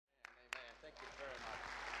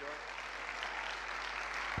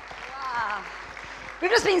We've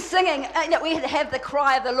just been singing that we have the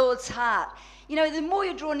cry of the Lord's heart. You know, the more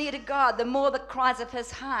you draw near to God, the more the cries of his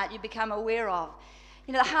heart you become aware of.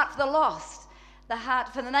 You know, the heart for the lost, the heart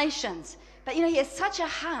for the nations. But, you know, he has such a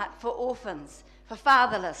heart for orphans, for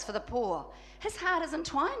fatherless, for the poor. His heart is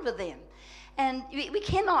entwined with them. And we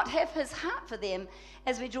cannot have his heart for them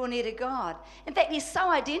as we draw near to God. In fact, he so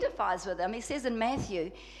identifies with them. He says in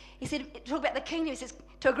Matthew, he said, talk about the kingdom, he says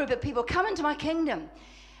to a group of people, come into my kingdom.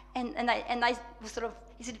 And they sort of,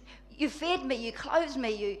 he said, you fed me, you clothed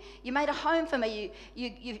me, you made a home for me,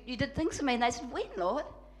 you did things for me. And they said, when, Lord?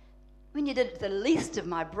 When you did it to the least of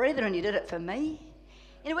my brethren, you did it for me.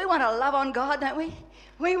 You know, we want to love on God, don't we?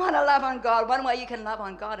 We want to love on God. One way you can love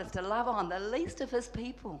on God is to love on the least of his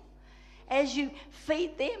people. As you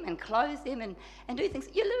feed them and clothe them and do things,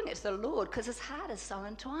 you're doing it to the Lord because his heart is so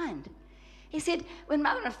entwined. He said, when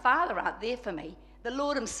mother and father aren't there for me, the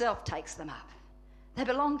Lord himself takes them up. They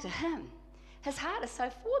belong to him. His heart is so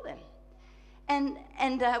for them. And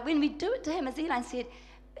when we do it to him, as Elaine said,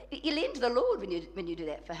 you lend to the Lord when you do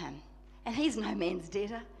that for him. And he's no man's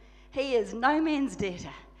debtor. He is no man's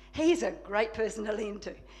debtor. He's a great person to lend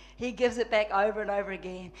to. He gives it back over and over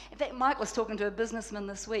again. In fact, Mike was talking to a businessman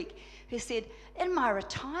this week who said, in my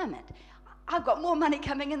retirement, I've got more money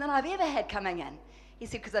coming in than I've ever had coming in. He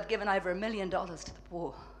said, because I've given over $1 million to the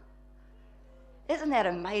poor. Isn't that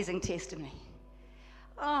amazing testimony?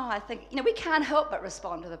 Oh, I think, you know, we can't help but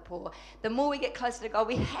respond to the poor. The more we get closer to God,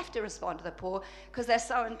 we have to respond to the poor because they're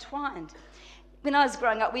so entwined. When I was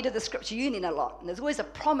growing up, we did the scripture union a lot, and there's always a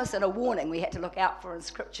promise and a warning we had to look out for in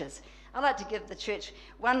scriptures. I like to give the church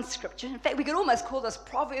one scripture. In fact, we could almost call this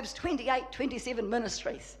Proverbs 28:27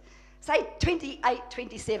 ministries. Say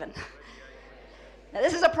 28:27. Now,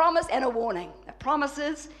 this is a promise and a warning. The promise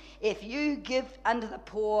is, if you give unto the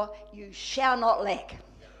poor, you shall not lack.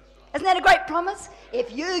 Isn't that a great promise?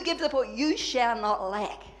 If you give to the poor, you shall not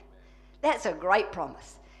lack. That's a great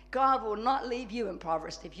promise. God will not leave you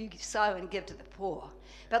impoverished if you sow and give to the poor.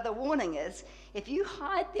 But the warning is, if you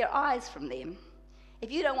hide their eyes from them,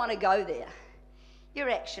 if you don't want to go there, you're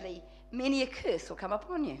actually, many a curse will come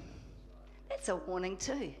upon you. That's a warning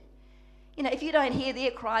too. You know, if you don't hear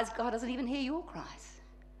their cries, God doesn't even hear your cries.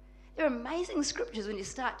 There are amazing scriptures when you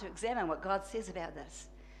start to examine what God says about this.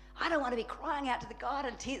 I don't want to be crying out to the God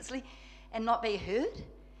intensely and not be heard.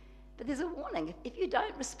 But there's a warning. If you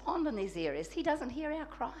don't respond in these areas, he doesn't hear our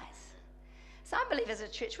cries. So I believe as a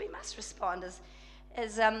church we must respond as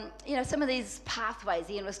you know, some of these pathways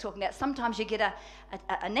Ian was talking about. Sometimes you get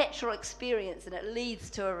a natural experience and it leads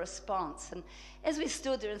to a response. And as we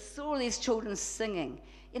stood there and saw these children singing,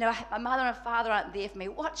 you know, my mother and father aren't there for me.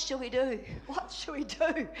 What shall we do? What shall we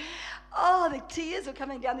do? Oh, the tears were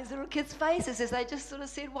coming down these little kids' faces as they just sort of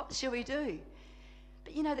said, what shall we do?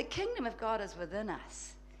 But you know, the kingdom of God is within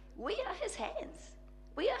us. We are his hands.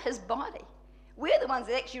 We are his body. We're the ones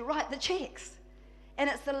that actually write the checks. And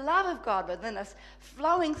it's the love of God within us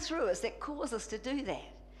flowing through us that calls us to do that.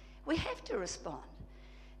 We have to respond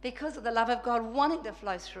because of the love of God wanting to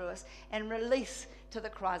flow through us and release to the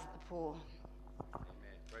cries of the poor. Amen.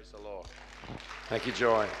 Praise the Lord. Thank you,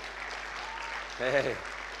 Joy. Hey.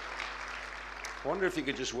 I wonder if you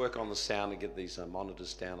could just work on the sound and get these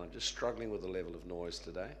monitors down. I'm just struggling with the level of noise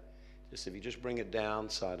today. Just if you just bring it down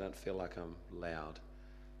so I don't feel like I'm loud.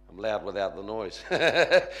 I'm loud without the noise.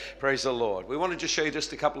 Praise the Lord. We want to just show you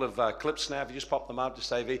just a couple of clips now. If you just pop them up,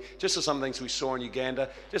 just AV. Just as some things we saw in Uganda.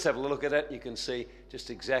 Just have a look at it. You can see just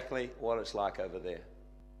exactly what it's like over there.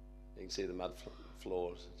 You can see the mud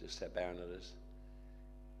floors, just how barren it is.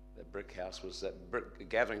 That brick house was, that brick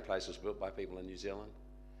gathering place was built by people in New Zealand.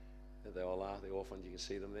 There they all are, the orphans. You can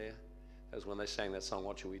see them there. That was when they sang that song,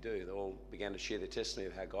 What Shall We Do? They all began to share their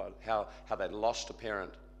testimony of how they'd lost a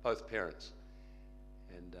parent, both parents.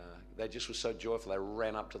 And they just were so joyful, they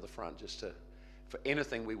ran up to the front just for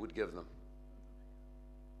anything we would give them.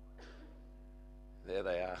 There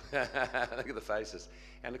they are. Look at the faces.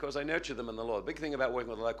 And of course, they nurture them in the Lord. The big thing about working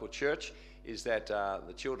with a local church is that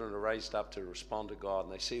the children are raised up to respond to God,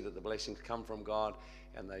 and they see that the blessings come from God,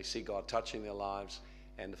 and they see God touching their lives.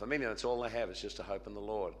 And for many, that's all they have is just a hope in the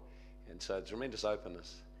Lord. And so tremendous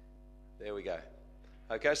openness. There we go.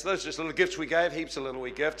 Okay, so those are just little gifts we gave, heaps of little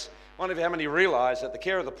wee gifts. I wonder how many realize that the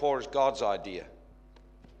care of the poor is God's idea.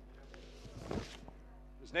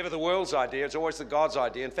 It's never the world's idea, it's always the God's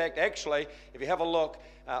idea. In fact, actually, if you have a look,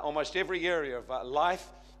 almost every area of life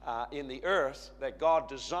in the earth that God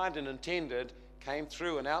designed and intended came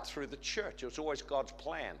through and out through the church. It was always God's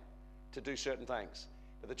plan to do certain things.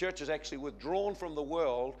 But the church is actually withdrawn from the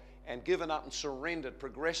world and given up and surrendered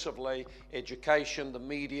progressively education, the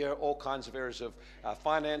media, all kinds of areas of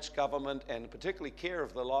finance, government, and particularly care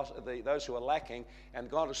of those who are lacking. And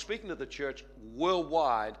God is speaking to the church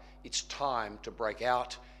worldwide. It's time to break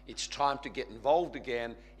out. It's time to get involved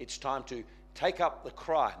again. It's time to take up the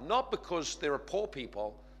cry, not because there are poor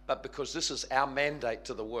people, but because this is our mandate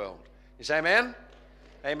to the world. You say amen?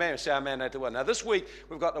 Amen. It's our mandate to the world. Now, this week,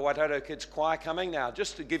 we've got the Waitoto Kids Choir coming. Now,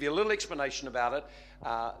 just to give you a little explanation about it,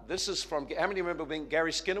 this is from, how many remember being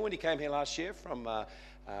Gary Skinner when he came here last year from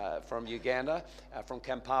Uganda, from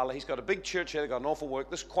Kampala? He's got a big church here. They've got an awful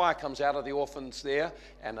work. This choir comes out of the orphans there,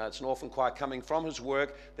 and it's an orphan choir coming from his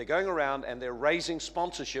work. They're going around and they're raising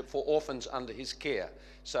sponsorship for orphans under his care.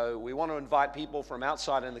 So we want to invite people from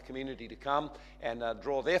outside in the community to come and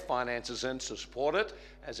draw their finances in to support it.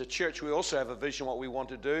 As a church, we also have a vision what we want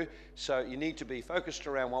to do. So you need to be focused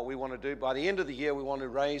around what we want to do. By the end of the year, we want to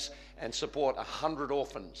raise and support 100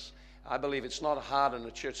 orphans. I believe it's not hard in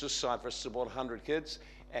a church this size for us to support 100 kids.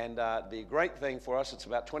 And the great thing for us, it's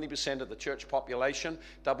about 20% of the church population,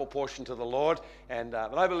 double portion to the Lord. And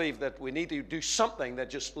but I believe that we need to do something that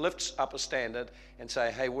just lifts up a standard and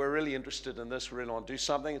say, hey, we're really interested in this. We really want to do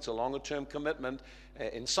something. It's a longer-term commitment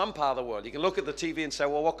in some part of the world. You can look at the TV and say,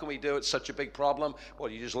 well, what can we do? It's such a big problem. Well,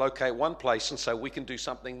 you just locate one place and say, we can do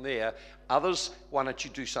something there. Others, why don't you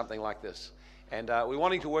do something like this? And we're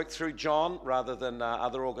wanting to work through John rather than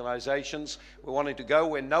other organizations. We're wanting to go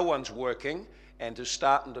where no one's working and to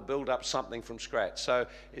start and to build up something from scratch. So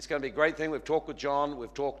it's going to be a great thing. We've talked with John.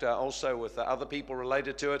 We've talked also with other people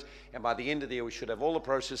related to it. And by the end of the year, we should have all the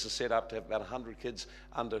processes set up to have about 100 kids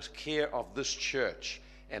under care of this church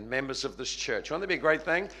and members of this church. Wouldn't that be a great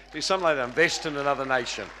thing? Do something like that, invest in another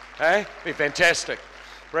nation. Eh? Be fantastic.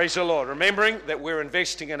 Praise the Lord. Remembering that we're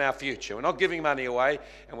investing in our future. We're not giving money away,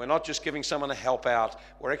 and we're not just giving someone a help out.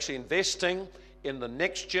 We're actually investing in the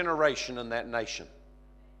next generation in that nation.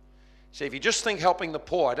 See, if you just think helping the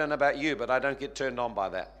poor, I don't know about you, but I don't get turned on by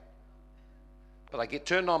that. But I get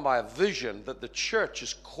turned on by a vision that the church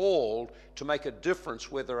is called to make a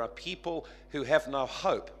difference where there are people who have no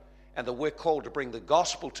hope, and that we're called to bring the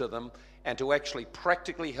gospel to them and to actually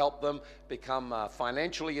practically help them become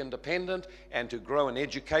financially independent and to grow in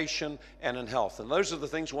education and in health. And those are the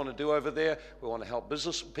things we want to do over there. We want to help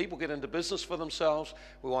business people get into business for themselves.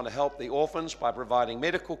 We want to help the orphans by providing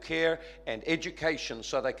medical care and education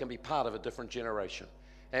so they can be part of a different generation.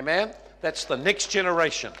 Amen? That's the next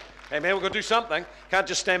generation. Amen? We're going to do something. Can't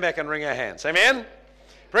just stand back and wring our hands. Amen?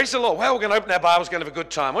 Praise the Lord. Well, we're going to open our Bibles, going to have a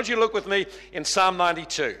good time. Why don't you look with me in Psalm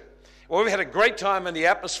 92? Well, we've had a great time in the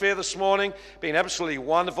atmosphere this morning, been absolutely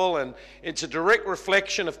wonderful, and it's a direct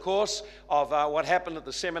reflection, of course, of what happened at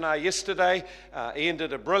the seminar yesterday. Ian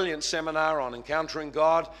did a brilliant seminar on encountering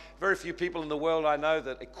God. Very few people in the world I know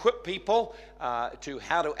that equip people to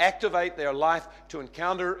how to activate their life to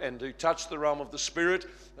encounter and to touch the realm of the Spirit.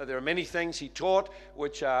 There are many things he taught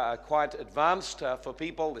which are quite advanced for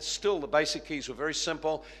people. Still, the basic keys were very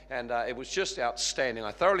simple, and it was just outstanding.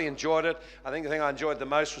 I thoroughly enjoyed it. I think the thing I enjoyed the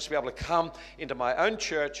most was to be able to come into my own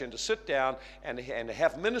church and to sit down and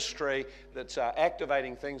have ministry that's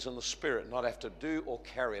activating things in the Spirit, not have to do or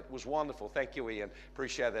carry it. It was wonderful. Thank you, Ian.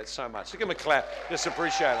 Appreciate that so much. So give him a clap. Just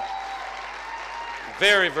appreciate it.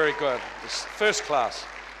 Very, very good. It's first class.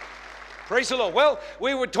 Praise the Lord. Well,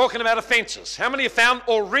 we were talking about offenses. How many have found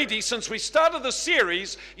already since we started the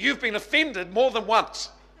series, you've been offended more than once?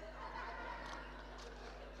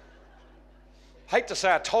 Hate to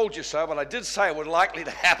say I told you so, but I did say it would likely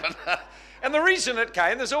to happen. And the reason it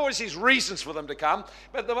came, there's always these reasons for them to come,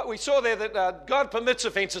 but we saw there that God permits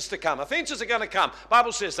offenses to come. Offenses are going to come.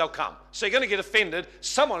 Bible says they'll come. So you're going to get offended.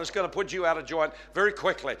 Someone is going to put you out of joint very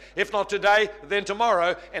quickly. If not today, then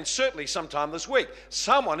tomorrow, and certainly sometime this week.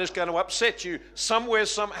 Someone is going to upset you somewhere,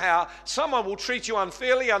 somehow. Someone will treat you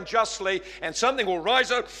unfairly, unjustly, and something will rise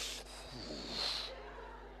up.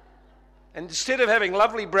 And instead of having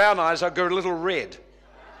lovely brown eyes, I'll go a little red.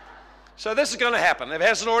 So this is going to happen. If it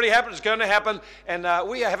hasn't already happened, it's going to happen. And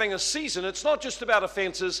we are having a season. It's not just about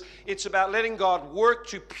offenses. It's about letting God work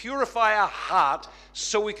to purify our heart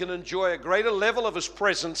so we can enjoy a greater level of His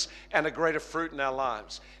presence and a greater fruit in our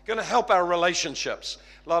lives. Going to help our relationships.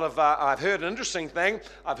 A lot of, I've heard an interesting thing.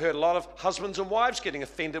 I've heard a lot of husbands and wives getting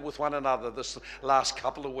offended with one another this last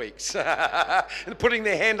couple of weeks and putting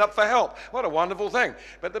their hand up for help. What a wonderful thing.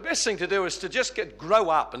 But the best thing to do is to just grow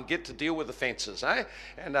up and get to deal with offenses,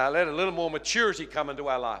 and let a little more maturity come into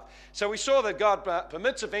our life. So we saw that God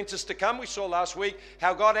permits offenses to come. We saw last week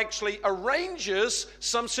how God actually arranges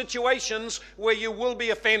some situations where you will be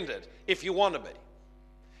offended if you want to be.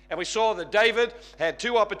 And we saw that David had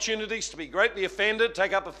two opportunities to be greatly offended,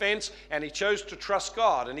 take up offense, and he chose to trust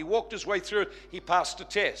God. And he walked his way through it. He passed a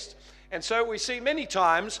test. And so we see many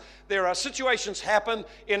times there are situations happen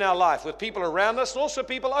in our life with people around us and also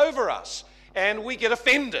people over us. And we get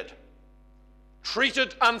offended,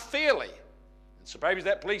 treated unfairly. And so maybe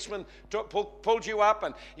that policeman pulled you up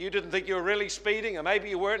and you didn't think you were really speeding, or maybe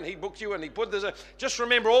you weren't, and he booked you and he put this. Just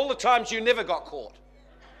remember all the times you never got caught.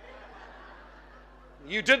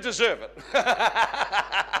 You did deserve it.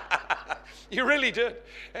 You really did.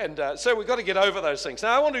 And so we've got to get over those things.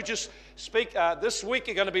 Now, I want to just speak. This week,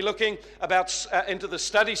 you're going to be looking about into the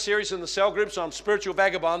study series in the cell groups on spiritual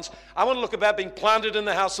vagabonds. I want to look about being planted in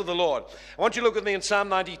the house of the Lord. I want you to look with me in Psalm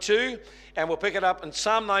 92, and we'll pick it up in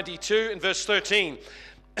Psalm 92 in verse 13.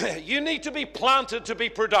 You need to be planted to be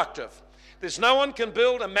productive. There's no one can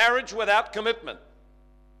build a marriage without commitment.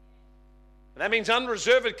 And that means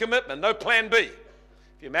unreserved commitment, no plan B.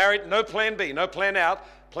 If you're married, no plan B, no plan out.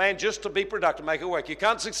 Plan just to be productive, make it work. You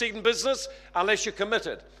can't succeed in business unless you're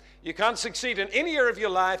committed. You can't succeed in any area of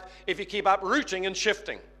your life if you keep uprooting and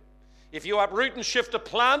shifting. If you uproot and shift a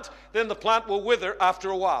plant, then the plant will wither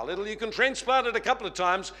after a while. You can transplant it a couple of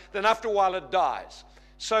times, then after a while it dies.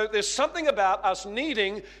 So there's something about us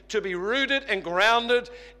needing to be rooted and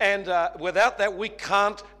grounded, and without that we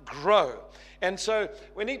can't grow. And so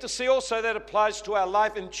we need to see also that applies to our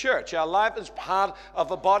life in church. Our life is part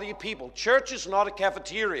of a body of people. Church is not a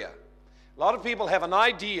cafeteria. A lot of people have an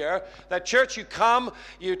idea that church, you come,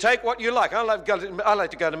 you take what you like. I like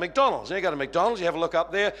to go to McDonald's. You go to McDonald's, you have a look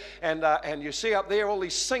up there, and you see up there all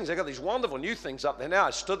these things. They've got these wonderful new things up there now.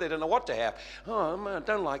 I stood there, didn't know what to have. Oh, I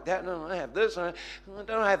don't like that. No, I have this. I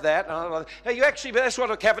don't have that. You actually, that's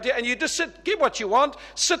what a cafeteria, and you just sit, get what you want,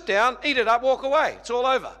 sit down, eat it up, walk away. It's all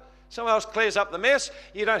over. Someone else clears up the mess.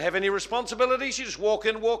 You don't have any responsibilities. You just walk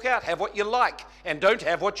in, walk out, have what you like, and don't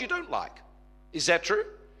have what you don't like. Is that true?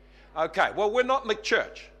 Okay, well, we're not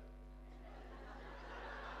McChurch.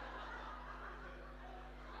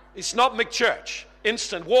 It's not McChurch.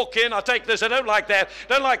 Instant, walk in, I'll take this, I don't like that,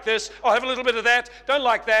 don't like this, I'll have a little bit of that, don't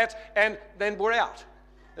like that, and then we're out.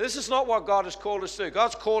 This is not what God has called us to.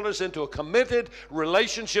 God's called us into a committed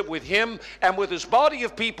relationship with Him and with His body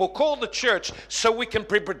of people called the church so we can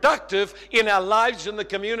be productive in our lives in the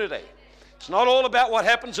community. It's not all about what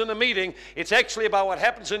happens in a meeting. It's actually about what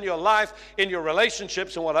happens in your life, in your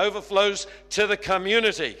relationships, and what overflows to the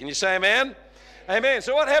community. Can you say amen? Amen.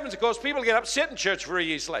 So what happens, of course, people get upset in church very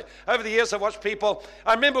easily. Over the years, I've watched people.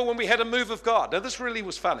 I remember when we had a move of God. Now, this really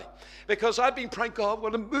was funny because I'd been praying, God,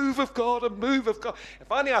 what a move of God, a move of God. And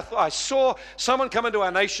finally, I saw someone come into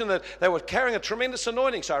our nation that they were carrying a tremendous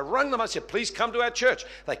anointing. So I rang them. I said, please come to our church.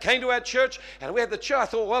 They came to our church, and we had the church. I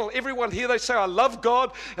thought, well, everyone here, they say, I love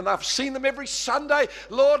God, and I've seen them every Sunday.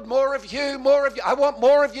 Lord, more of you, more of you. I want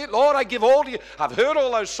more of you. Lord, I give all to you. I've heard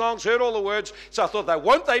all those songs, heard all the words. So I thought,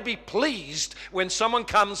 won't they be pleased when someone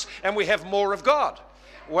comes and we have more of God?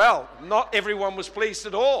 Well, not everyone was pleased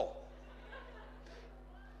at all.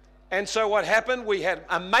 And so what happened, we had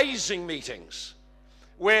amazing meetings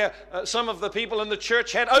where some of the people in the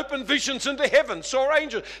church had open visions into heaven, saw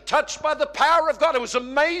angels, touched by the power of God. It was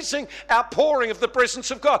amazing outpouring of the presence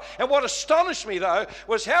of God. And what astonished me, though,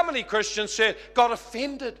 was how many Christians said, got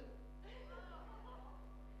offended.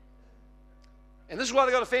 And this is why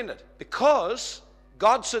they got offended. Because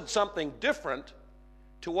God said something different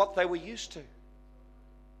to what they were used to.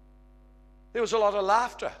 There was a lot of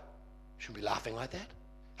laughter. Shouldn't be laughing like that.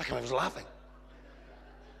 How come I was laughing?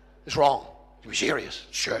 It's wrong. You were serious.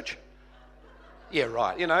 It's church. Yeah,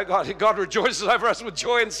 right. You know, God rejoices over us with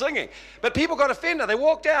joy and singing. But people got offended. They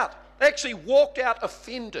walked out. They actually walked out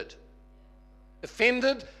offended.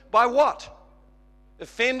 Offended by what?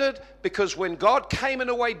 Offended because when God came in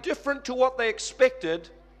a way different to what they expected,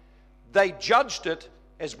 they judged it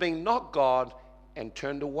as being not God and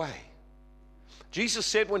turned away. Jesus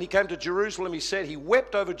said when he came to Jerusalem, he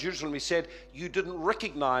wept over Jerusalem. He said, you didn't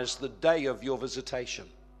recognize the day of your visitation.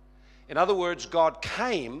 In other words, God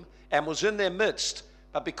came and was in their midst,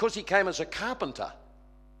 but because he came as a carpenter,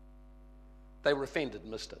 they were offended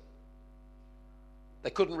and missed it. They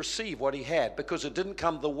couldn't receive what he had because it didn't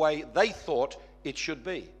come the way they thought it should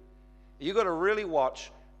be. You've got to really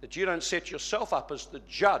watch that you don't set yourself up as the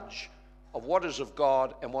judge of what is of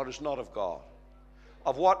God and what is not of God,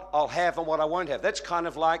 of what I'll have and what I won't have. That's kind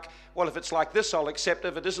of like, well, if it's like this, I'll accept it.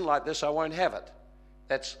 If it isn't like this, I won't have it.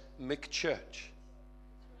 That's McChurch.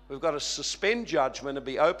 We've got to suspend judgment and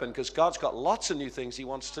be open because God's got lots of new things he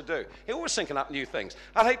wants to do. He's always thinking up new things.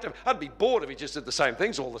 I'd be bored if he just did the same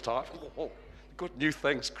things all the time. good new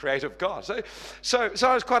things creative God. So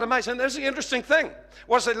I was quite amazed. And there's the interesting thing.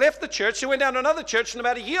 Was they left the church, they went down to another church, and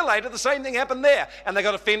about a year later, the same thing happened there. And they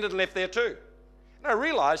got offended and left there too. And I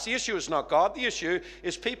realized the issue is not God. The issue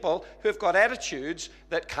is people who have got attitudes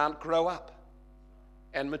that can't grow up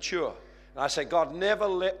and mature. And I say, God, never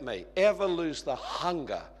let me ever lose the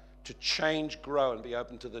hunger to change, grow, and be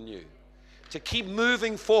open to the new. To keep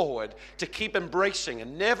moving forward, to keep embracing,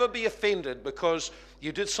 and never be offended because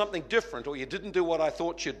you did something different or you didn't do what I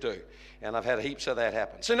thought you'd do. And I've had heaps of that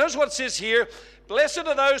happen. So notice what it says here. Blessed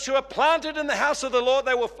are those who are planted in the house of the Lord.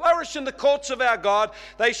 They will flourish in the courts of our God.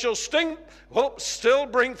 They shall still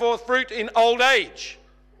bring forth fruit in old age.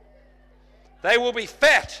 They will be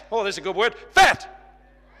fat. Oh, there's a good word. Fat.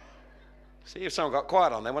 See if someone got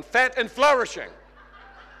quiet on that one. Fat and flourishing.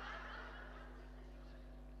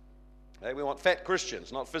 Hey, we want fat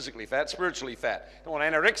Christians, not physically fat, spiritually fat. Don't want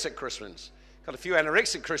anorexic Christians. Got a few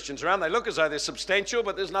anorexic Christians around. They look as though they're substantial,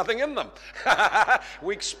 but there's nothing in them.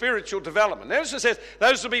 Weak spiritual development. Notice it says,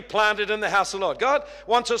 those will be planted in the house of the Lord. God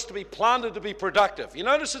wants us to be planted to be productive. You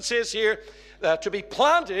notice it says here, to be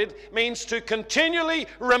planted means to continually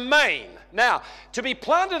remain. Now, to be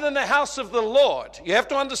planted in the house of the Lord, you have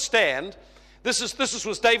to understand, this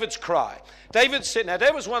was David's cry. David said, now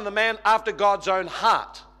David was one of the men after God's own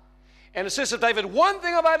heart. And it says of David, one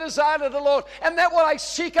thing have I desired of the Lord, and that will I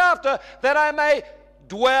seek after, that I may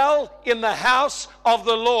dwell in the house of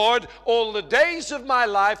the Lord all the days of my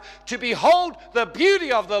life, to behold the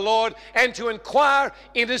beauty of the Lord, and to inquire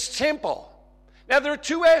in his temple. Now there are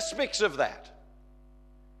two aspects of that.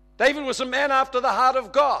 David was a man after the heart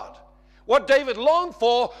of God. What David longed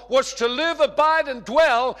for was to live, abide, and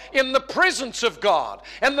dwell in the presence of God.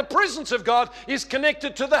 And the presence of God is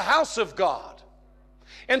connected to the house of God.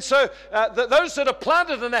 And so those that are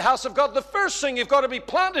planted in the house of God, the first thing you've got to be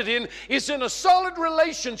planted in is in a solid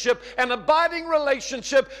relationship, an abiding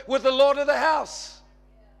relationship with the Lord of the house.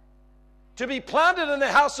 To be planted in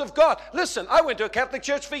the house of God. Listen, I went to a Catholic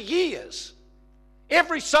church for years.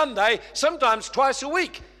 Every Sunday, sometimes twice a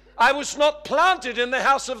week. I was not planted in the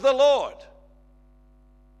house of the Lord.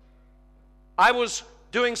 I was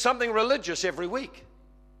doing something religious every week.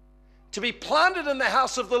 To be planted in the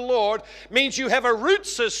house of the Lord means you have a root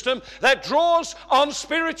system that draws on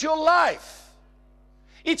spiritual life.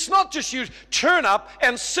 It's not just you turn up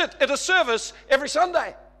and sit at a service every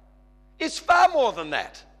Sunday. It's far more than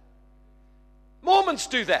that. Mormons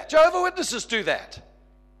do that. Jehovah's Witnesses do that.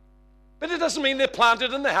 But it doesn't mean they're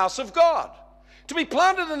planted in the house of God. To be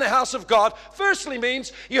planted in the house of God, firstly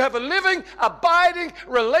means you have a living, abiding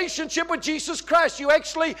relationship with Jesus Christ. You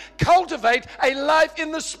actually cultivate a life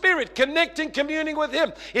in the Spirit, connecting, communing with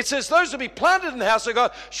Him. It says, those who be planted in the house of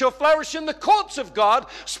God shall flourish in the courts of God,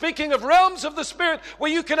 speaking of realms of the Spirit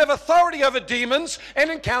where you can have authority over demons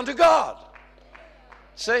and encounter God.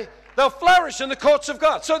 See? They'll flourish in the courts of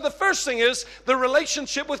God. So the first thing is the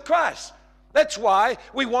relationship with Christ. That's why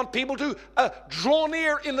we want people to draw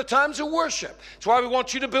near in the times of worship. That's why we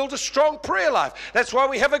want you to build a strong prayer life. That's why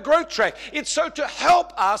we have a growth track. It's so to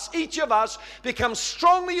help us, each of us, become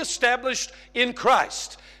strongly established in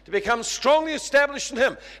Christ, to become strongly established in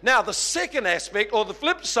Him. Now, the second aspect, or the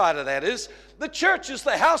flip side of that, is the church is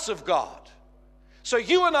the house of God. So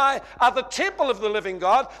you and I are the temple of the living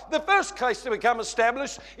God. The first place to become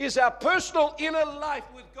established is our personal inner life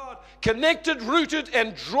with God, connected, rooted,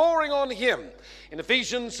 and drawing on Him. In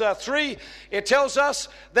Ephesians 3, it tells us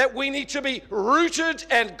that we need to be rooted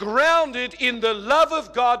and grounded in the love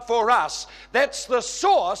of God for us. That's the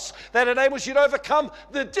source that enables you to overcome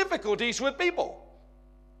the difficulties with people.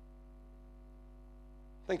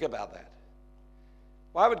 Think about that.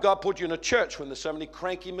 Why would God put you in a church when there's so many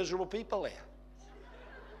cranky, miserable people there?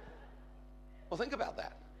 Well, think about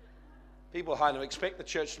that. People kind of expect the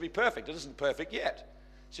church to be perfect. It isn't perfect yet.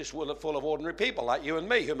 It's just full of ordinary people like you and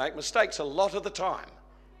me who make mistakes a lot of the time.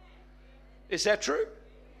 Is that true?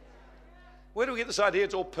 Where do we get this idea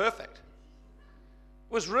it's all perfect?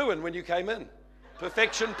 It was ruined when you came in.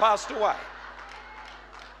 Perfection passed away.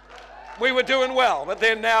 We were doing well, but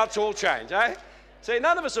then now it's all changed, eh? See,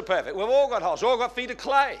 none of us are perfect. We've all got holes. We've all got feet of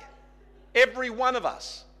clay. Every one of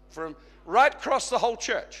us, from right across the whole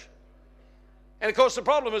church. And of course, the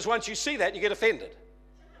problem is once you see that, you get offended.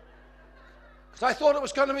 Because I thought it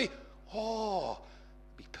was going to be,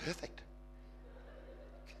 be perfect.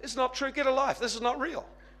 It's not true. Get a life. This is not real.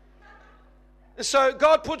 And so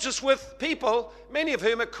God puts us with people, many of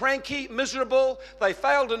whom are cranky, miserable. They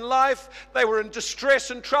failed in life. They were in distress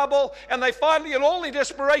and trouble. And they finally, in all their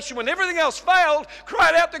desperation, when everything else failed,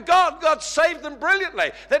 cried out to God. God saved them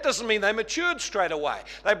brilliantly. That doesn't mean they matured straight away.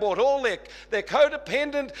 They brought all their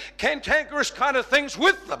codependent, cantankerous kind of things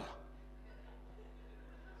with them.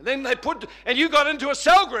 And then and you got into a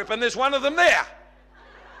cell group and there's one of them there.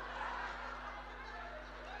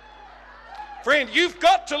 Friend, you've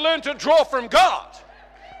got to learn to draw from God,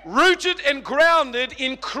 rooted and grounded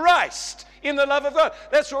in Christ, in the love of God.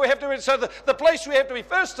 That's where we have to be. So the place we have to be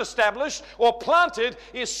first established or planted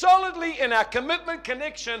is solidly in our commitment,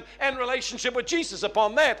 connection, and relationship with Jesus.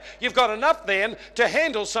 Upon that, you've got enough then to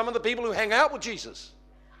handle some of the people who hang out with Jesus.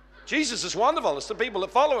 Jesus is wonderful. It's the people that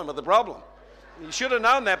follow him are the problem. You should have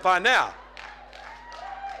known that by now.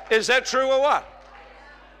 Is that true or what?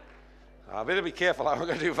 I better be careful. I'm not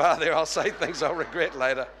going to do far there. I'll say things I'll regret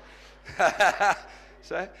later.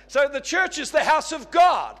 So the church is the house of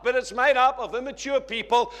God, but it's made up of immature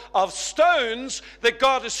people, of stones that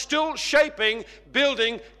God is still shaping,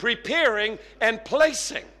 building, preparing, and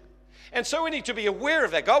placing. And so we need to be aware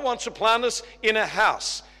of that. God wants to plant us in a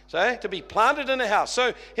house. To be planted in a house.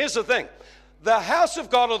 So here's the thing. The house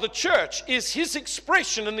of God, or the church, is his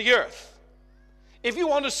expression in the earth. If you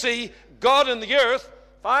want to see God in the earth,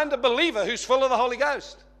 find a believer who's full of the Holy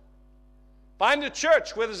Ghost. Find a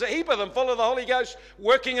church where there's a heap of them full of the Holy Ghost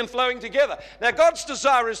working and flowing together. Now, God's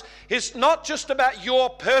desire is not just about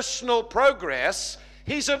your personal progress.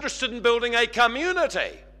 He's interested in building a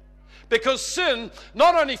community. Because sin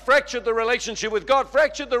not only fractured the relationship with God,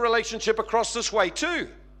 fractured the relationship across this way too.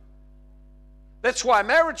 That's why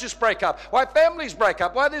marriages break up, why families break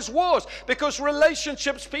up, why there's wars. Because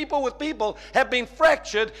relationships, people with people, have been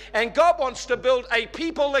fractured, and God wants to build a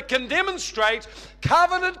people that can demonstrate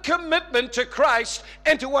covenant commitment to Christ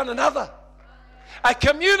and to one another. A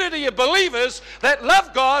community of believers that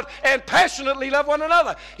love God and passionately love one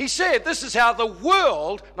another. He said, this is how the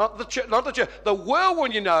world, not the church, the world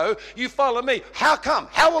will know you follow me. How come?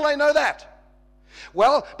 How will they know that?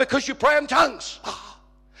 Well, because you pray in tongues.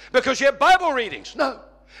 Because you have Bible readings? No.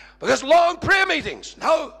 Because long prayer meetings?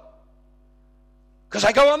 No. Because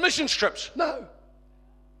I go on mission trips? No.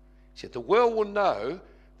 He said the world will know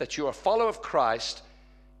that you're a follower of Christ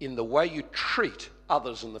in the way you treat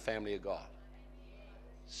others in the family of God.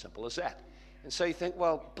 Simple as that. And so you think,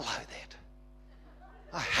 well, blow that.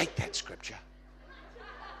 I hate that scripture.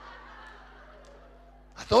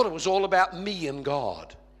 I thought it was all about me and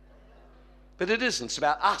God. But it isn't. It's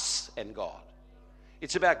about us and God.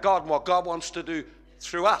 It's about God and what God wants to do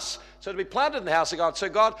through us. So to be planted in the house of God. So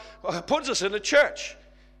God puts us in a church.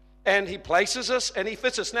 And he places us and he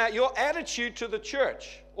fits us. Now, your attitude to the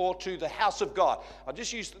church or to the house of God. I'll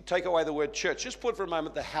just take away the word church. Just put for a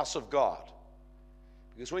moment the house of God.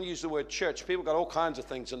 Because when you use the word church, people got all kinds of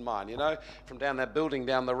things in mind. You know, from down that building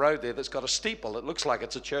down the road there that's got a steeple. It looks like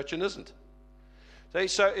it's a church and isn't. See,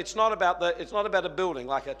 so it's not about a building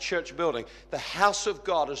like a church building. The house of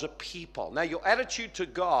God is a people. Now, your attitude to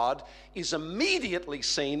God is immediately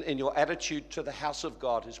seen in your attitude to the house of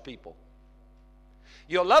God, his people.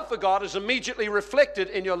 Your love for God is immediately reflected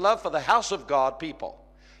in your love for the house of God, people.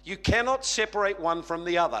 You cannot separate one from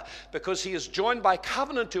the other because he is joined by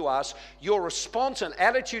covenant to us. Your response and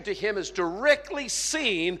attitude to him is directly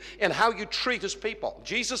seen in how you treat his people.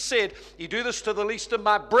 Jesus said, you do this to the least of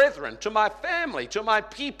my brethren, to my family, to my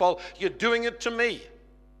people, you're doing it to me.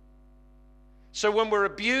 So when we're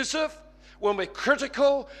abusive, when we're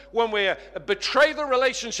critical, when we betray the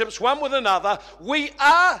relationships one with another, we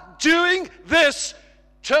are doing this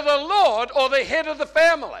to the Lord or the head of the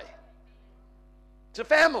family. It's a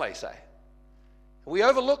family, say. We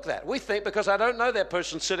overlook that. We think because I don't know that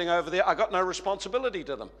person sitting over there, I got no responsibility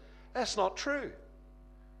to them. That's not true.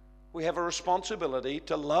 We have a responsibility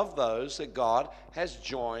to love those that God has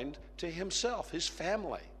joined to himself, his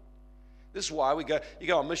family. This is why you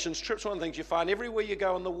go on missions trips. One of the things you find everywhere you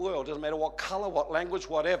go in the world, doesn't matter what color, what language,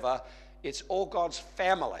 whatever, it's all God's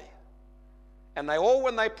family. And they all,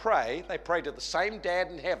 when they pray to the same dad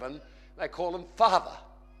in heaven, they call him Father.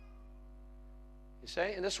 You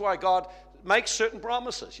see, and that's why God makes certain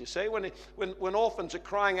promises. You see, when orphans are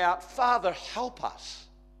crying out, Father, help us.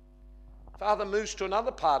 Father moves to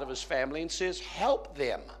another part of his family and says, help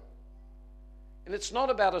them. And it's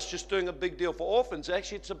not about us just doing a big deal for orphans.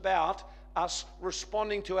 Actually, it's about us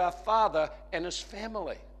responding to our Father and his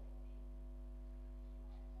family.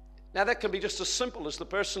 Now, that can be just as simple as the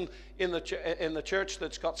person in the church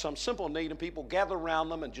that's got some simple need and people gather around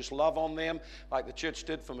them and just love on them, like the church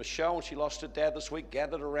did for Michelle when she lost her dad this week,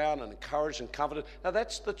 gathered around and encouraged and comforted. Now,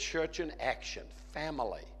 that's the church in action,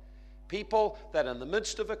 family. People that in the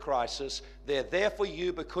midst of a crisis, they're there for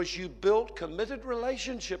you because you built committed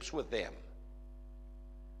relationships with them.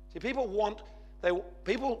 See, people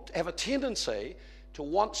have a tendency to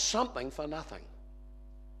want something for nothing.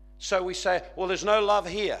 So we say, well, there's no love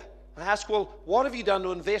here. I ask, well, what have you done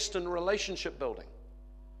to invest in relationship building?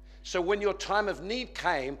 So when your time of need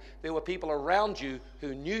came, there were people around you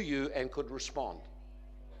who knew you and could respond.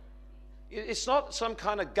 It's not some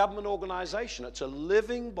kind of government organization. It's a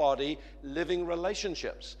living body, living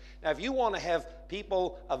relationships. Now, if you want to have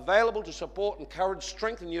people available to support, encourage,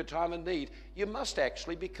 strengthen your time of need, you must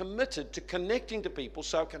actually be committed to connecting to people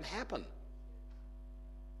so it can happen.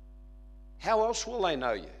 How else will they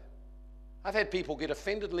know you? I've had people get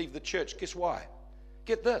offended and leave the church. Guess why?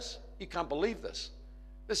 Get this. You can't believe this.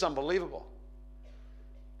 This is unbelievable.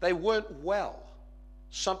 They weren't well.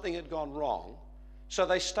 Something had gone wrong. So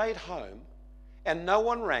they stayed home, and no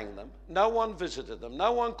one rang them, no one visited them,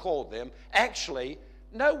 no one called them. Actually,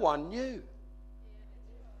 no one knew.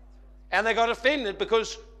 And they got offended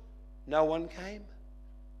because no one came.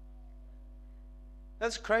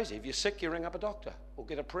 That's crazy. If you're sick, you ring up a doctor or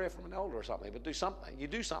get a prayer from an elder or something, but do something. You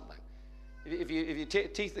do something. If your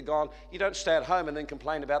teeth are gone, you don't stay at home and then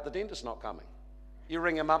complain about the dentist not coming. You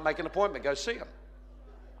ring him up, make an appointment, go see him.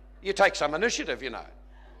 You take some initiative, you know.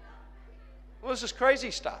 Well, this is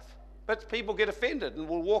crazy stuff. But people get offended and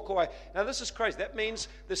will walk away. Now, this is crazy. That means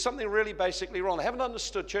there's something really basically wrong. They haven't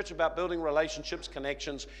understood, church, about building relationships,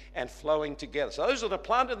 connections, and flowing together. So those that are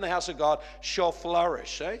planted in the house of God shall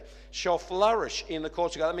flourish, shall flourish in the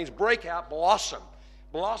courts of God. That means break out, blossom.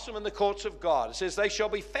 Blossom in the courts of God. It says they shall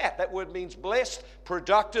be fat. That word means blessed,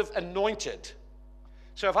 productive, anointed.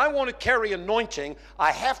 So if I want to carry anointing,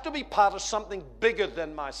 I have to be part of something bigger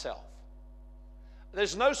than myself.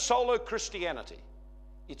 There's no solo Christianity.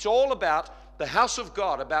 It's all about the house of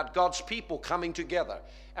God, about God's people coming together.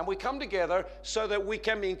 And we come together so that we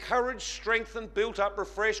can be encouraged, strengthened, built up,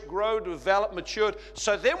 refreshed, grow, develop, matured,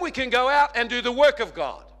 so then we can go out and do the work of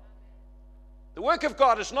God. The work of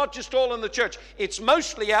God is not just all in the church. It's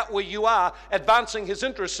mostly out where you are, advancing His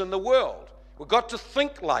interests in the world. We've got to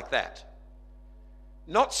think like that.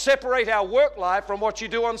 Not separate our work life from what you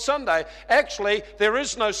do on Sunday. Actually, there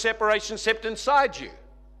is no separation except inside you.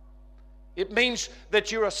 It means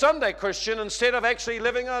that you're a Sunday Christian instead of actually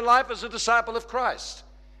living a life as a disciple of Christ.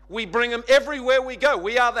 We bring them everywhere we go.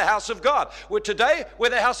 We are the house of God. Today, we're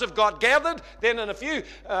the house of God gathered. Then in a few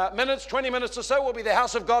minutes, 20 minutes or so, we'll be the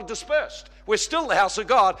house of God dispersed. We're still the house of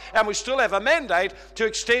God, and we still have a mandate to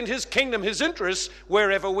extend His kingdom, His interests,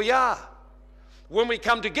 wherever we are. When we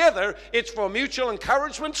come together, it's for mutual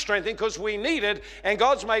encouragement, strengthening, because we need it, and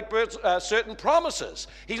God's made certain promises.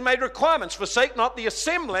 He's made requirements. Forsake not the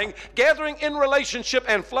assembling, gathering in relationship,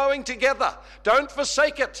 and flowing together. Don't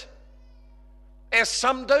forsake it, as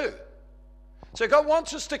some do. So God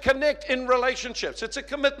wants us to connect in relationships. It's a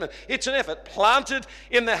commitment. It's an effort planted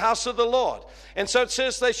in the house of the Lord. And so it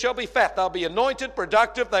says they shall be fat. They'll be anointed,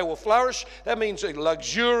 productive. They will flourish. That means a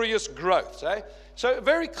luxurious growth. So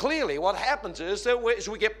very clearly what happens is that as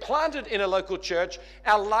we get planted in a local church,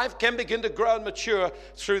 our life can begin to grow and mature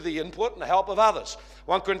through the input and the help of others.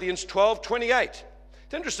 1 Corinthians 12:28.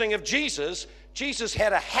 It's interesting, if Jesus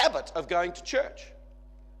had a habit of going to church.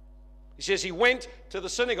 He says he went to the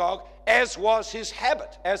synagogue as was his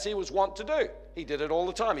habit, as he was wont to do. He did it all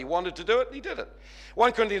the time. He wanted to do it, and he did it.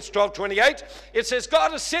 1 Corinthians 12:28, it says,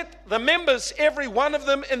 God has set the members, every one of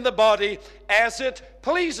them, in the body as it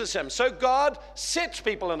pleases Him. So God sets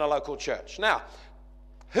people in a local church. Now,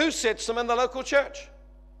 who sets them in the local church?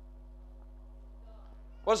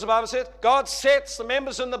 What does the Bible say? God sets the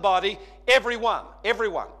members in the body, everyone.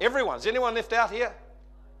 Is anyone left out here?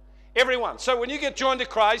 Everyone. So when you get joined to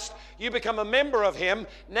Christ, you become a member of Him.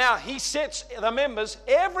 Now He sets the members,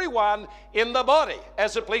 everyone, in the body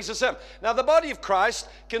as it pleases Him. Now the body of Christ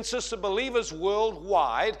consists of believers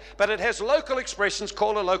worldwide, but it has local expressions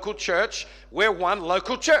called a local church. We're one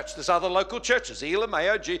local church. There's other local churches, Elam,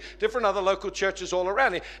 AOG, different other local churches all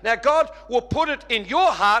around here. Now God will put it in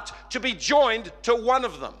your heart to be joined to one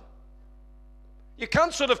of them. You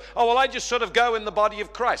can't I just go in the body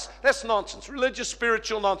of Christ. That's nonsense. Religious,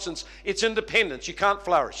 spiritual nonsense. It's independence. You can't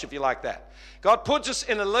flourish if you like that. God puts us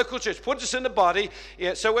in a local church, puts us in the body,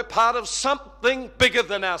 so we're part of something bigger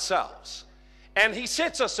than ourselves. And He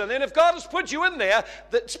sets us in. And if God has put you in there,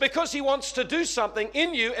 that's because He wants to do something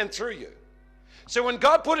in you and through you. So when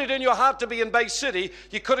God put it in your heart to be in Bay City,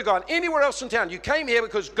 you could have gone anywhere else in town. You came here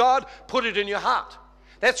because God put it in your heart.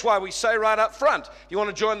 That's why we say right up front, you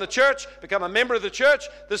want to join the church, become a member of the church,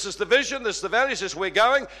 this is the vision, this is the values, this is where we're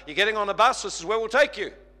going. You're getting on a bus, this is where we'll take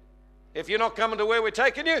you. If you're not coming to where we're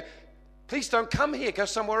taking you, please don't come here, go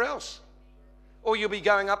somewhere else. Or you'll be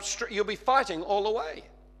going you'll be fighting all the way.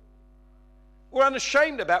 We're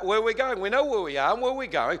unashamed about where we're going. We know where we are and where we're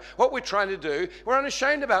going, what we're trying to do. We're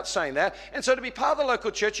unashamed about saying that. And so to be part of the local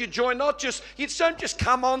church, you join you don't just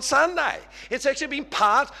come on Sunday. It's actually been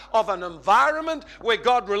part of an environment where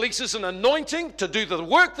God releases an anointing to do the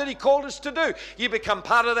work that he called us to do. You become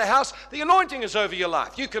part of the house. The anointing is over your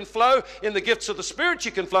life. You can flow in the gifts of the Spirit.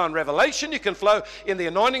 You can flow in revelation. You can flow in the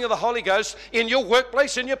anointing of the Holy Ghost in your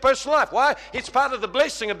workplace, in your personal life. Why? It's part of the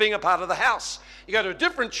blessing of being a part of the house. You go to a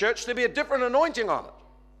different church, there'll be a different anointing on it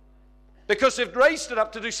because they've raised it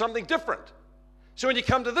up to do something different. So when you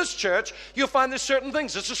come to this church, you'll find there's certain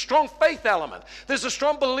things. There's a strong faith element. There's a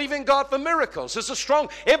strong believing God for miracles. There's a strong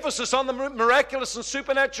emphasis on the miraculous and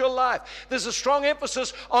supernatural life. There's a strong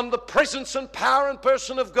emphasis on the presence and power and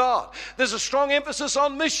person of God. There's a strong emphasis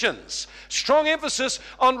on missions. Strong emphasis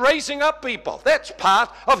on raising up people. That's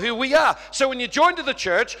part of who we are. So when you join to the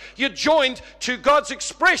church, you're joined to God's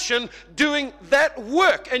expression doing that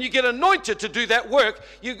work. And you get anointed to do that work.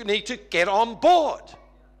 You need to get on board.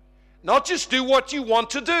 Not just do what you want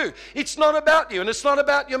to do. It's not about you, and it's not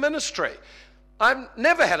about your ministry. I've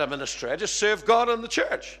never had a ministry. I just serve God in the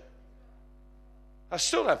church. I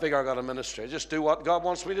still don't think I got a ministry. I just do what God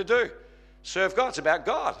wants me to do. Serve God. It's about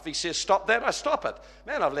God. If he says stop that, I stop it.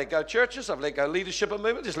 Man, I've let go churches. I've let go leadership and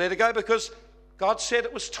movement. Just let it go because God said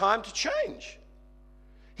it was time to change.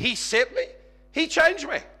 He set me. He changed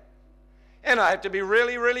me. And I have to be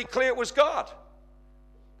really, really clear it was God.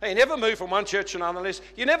 You never move from one church to another unless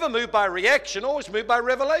you never move by reaction, always move by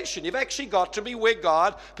revelation. You've actually got to be where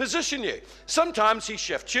God positioned you. Sometimes he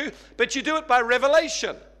shifts you, but you do it by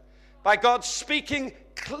revelation, by God speaking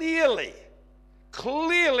clearly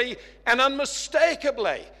and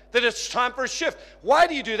unmistakably that it's time for a shift. Why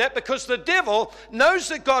do you do that? Because the devil knows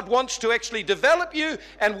that God wants to actually develop you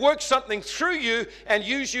and work something through you and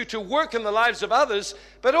use you to work in the lives of others,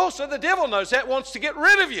 but also the devil knows that wants to get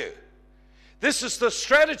rid of you. This is the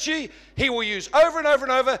strategy he will use over and over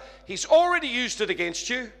and over. He's already used it against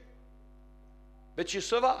you, but you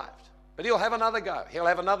survived. But he'll have another go. He'll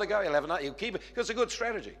have another go. He'll keep it. Because it's a good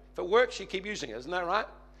strategy. If it works, you keep using it. Isn't that right?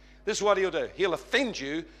 This is what he'll do. He'll offend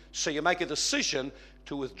you so you make a decision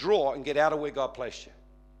to withdraw and get out of where God placed you.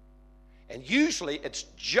 And usually it's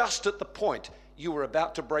just at the point you were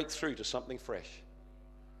about to break through to something fresh.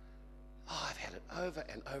 Oh, I've had it over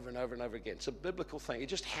and over and over and over again. It's a biblical thing. It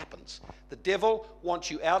just happens. The devil wants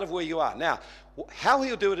you out of where you are. Now, how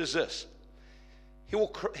he'll do it is this.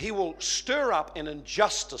 He will stir up an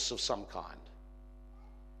injustice of some kind.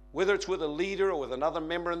 Whether it's with a leader or with another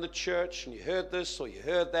member in the church, and you heard this or you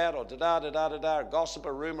heard that, or a gossip,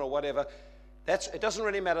 a rumor, or whatever. It doesn't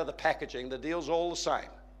really matter the packaging. The deal's all the same.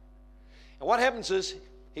 And what happens is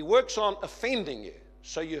he works on offending you,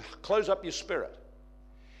 so you close up your spirit.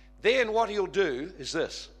 Then what he'll do is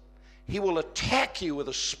this. He will attack you with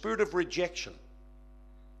a spirit of rejection.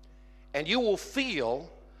 And you will feel,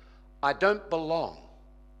 I don't belong.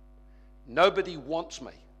 Nobody wants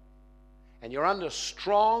me. And you're under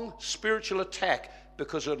strong spiritual attack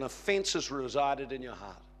because an offense has resided in your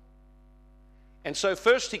heart. And so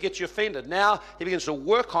first he gets you offended. Now he begins to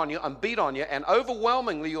work on you and beat on you. And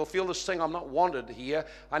overwhelmingly you'll feel this thing, I'm not wanted here.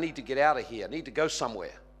 I need to get out of here. I need to go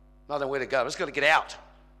somewhere. Not knowing where to go. I just got to get out.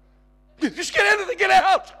 Just get out of there, get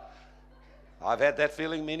out. I've had that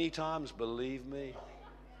feeling many times, believe me.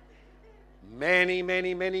 Many,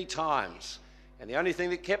 many, many times. And the only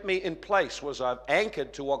thing that kept me in place was I've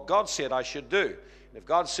anchored to what God said I should do. And if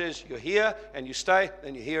God says you're here and you stay,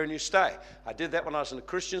 then you're here and you stay. I did that when I was in a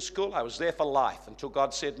Christian school. I was there for life until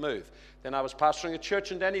God said move. Then I was pastoring a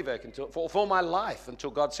church in Dannyverk for my life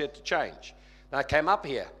until God said to change. Then I came up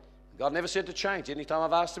here. God never said to change. Anytime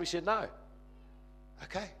I've asked him, he said no.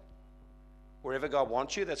 Okay. Wherever God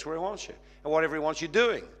wants you, that's where he wants you. And whatever he wants you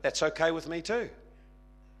doing, that's okay with me too.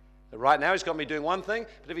 But right now, he's got me doing one thing,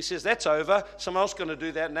 but if he says that's over, someone else is going to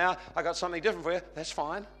do that now, I got something different for you, that's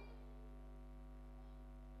fine.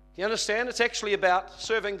 You understand? It's actually about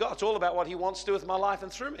serving God. It's all about what he wants to do with my life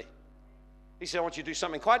and through me. He said, I want you to do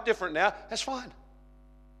something quite different now, that's fine.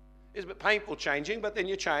 It's a bit painful changing, but then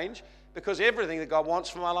you change because everything that God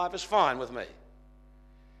wants for my life is fine with me.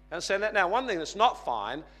 Understand that? Now, one thing that's not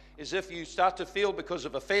fine is if you start to feel because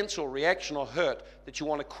of offense or reaction or hurt that you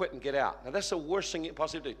want to quit and get out. Now, that's the worst thing you can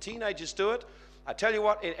possibly do. Teenagers do it. I tell you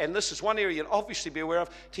what, and this is one area you'd obviously be aware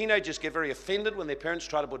of. Teenagers get very offended when their parents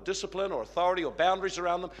try to put discipline or authority or boundaries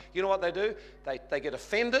around them. You know what they do? They get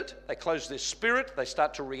offended. They close their spirit. They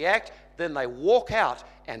start to react. Then they walk out,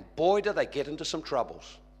 and boy, do they get into some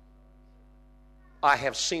troubles. I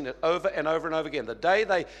have seen it over and over and over again. The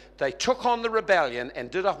day they took on the rebellion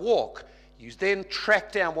and did a walk, You then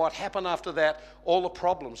track down what happened after that, all the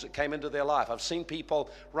problems that came into their life. I've seen people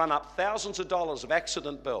run up thousands of dollars of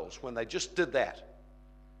accident bills when they just did that.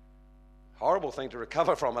 Horrible thing to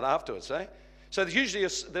recover from it afterwards, eh? So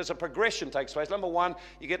there's a progression takes place. Number one,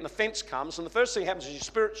 you get an offense comes, and the first thing that happens is your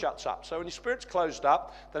spirit shuts up. So when your spirit's closed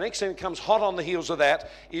up, the next thing that comes hot on the heels of that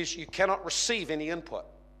is you cannot receive any input.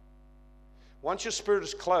 Once your spirit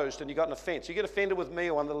is closed and you got an offense, you get offended with me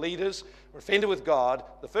or one of the leaders, or offended with God,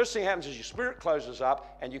 the first thing that happens is your spirit closes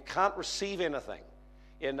up and you can't receive anything.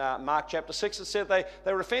 In Mark chapter 6, it said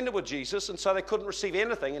they were offended with Jesus, and so they couldn't receive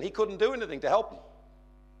anything, and he couldn't do anything to help them.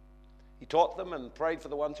 He taught them and prayed for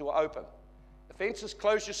the ones who were open. Offenses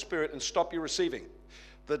close your spirit and stop your receiving.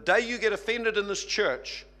 The day you get offended in this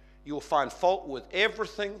church, you'll find fault with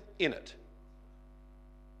everything in it.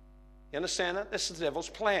 You understand that? This is the devil's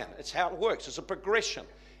plan. It's how it works. It's a progression.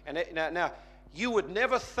 And now, you would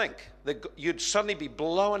never think that you'd suddenly be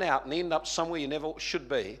blown out and end up somewhere you never should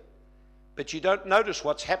be, but you don't notice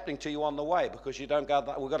what's happening to you on the way because you don't guard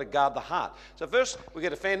we've got to guard the heart. So first we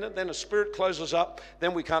get offended, then the spirit closes up,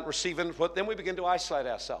 then we can't receive input, then we begin to isolate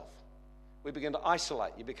ourselves. We begin to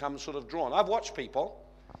isolate. You become sort of drawn. I've watched people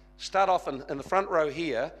start off in the front row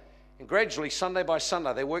here, and gradually, Sunday by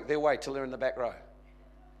Sunday, they work their way till they're in the back row.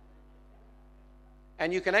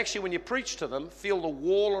 And you can actually, when you preach to them, feel the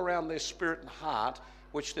wall around their spirit and heart,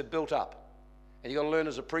 which they've built up. And you've got to learn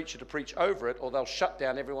as a preacher to preach over it, or they'll shut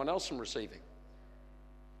down everyone else from receiving.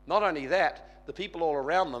 Not only that, the people all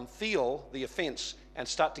around them feel the offense and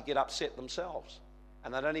start to get upset themselves.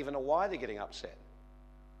 And they don't even know why they're getting upset.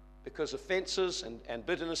 Because offenses and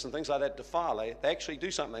bitterness and things like that defile, they actually do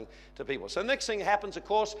something to people. So the next thing that happens, of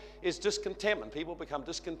course, is discontentment. People become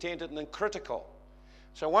discontented and then critical.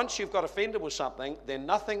 So once you've got offended with something, then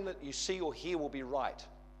nothing that you see or hear will be right.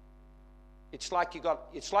 It's like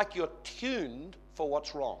you're tuned for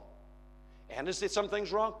what's wrong. And is there some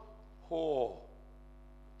things wrong? Oh,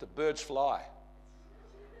 the birds fly.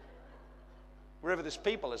 Wherever there's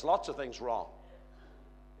people, there's lots of things wrong.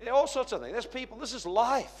 Yeah, all sorts of things. There's people. This is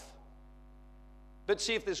life. But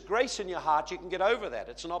see, if there's grace in your heart, you can get over that.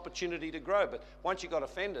 It's an opportunity to grow. But once you got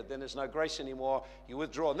offended, then there's no grace anymore. You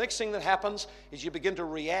withdraw. Next thing that happens is you begin to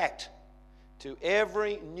react to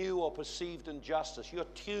every new or perceived injustice. You're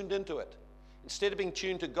tuned into it. Instead of being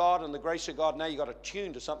tuned to God and the grace of God, now you've got to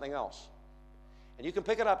tune to something else. And you can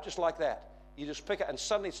pick it up just like that. You just pick it, and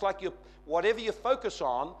suddenly it's like whatever you focus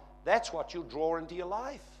on, that's what you'll draw into your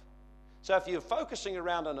life. So if you're focusing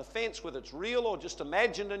around an offense, whether it's real or just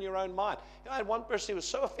imagined in your own mind. I had one person who was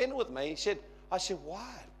so offended with me. I said,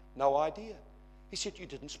 why? No idea. He said, you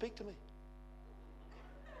didn't speak to me.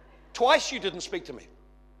 Twice you didn't speak to me. I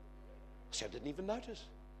said, I didn't even notice.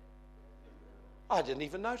 I didn't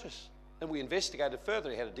even notice. And we investigated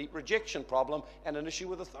further. He had a deep rejection problem and an issue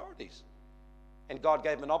with authorities. And God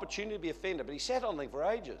gave him an opportunity to be offended, but he sat on them for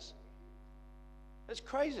ages. It's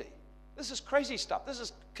crazy. This is crazy stuff. This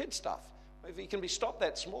is kid stuff. If you can be stopped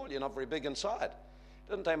that small, you're not very big inside. It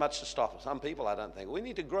doesn't take much to stop some people, I don't think. We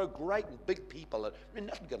need to grow great and big people. There's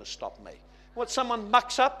nothing going to stop me. What, someone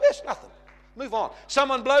mucks up? There's nothing. Move on.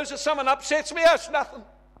 Someone blows it, someone upsets me, there's nothing.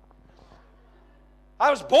 I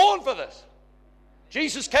was born for this.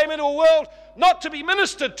 Jesus came into a world not to be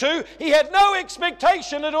ministered to. He had no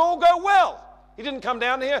expectation it'd all go well. He didn't come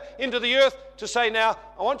down here into the earth to say, now,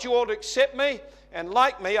 I want you all to accept me and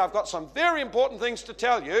like me. I've got some very important things to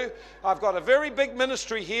tell you. I've got a very big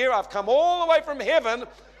ministry here. I've come all the way from heaven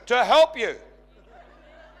to help you.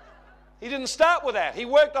 He didn't start with that. He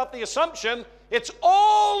worked off the assumption it's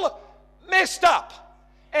all messed up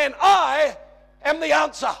and I am the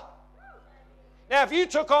answer. Now, if you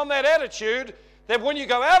took on that attitude that when you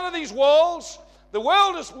go out of these walls, the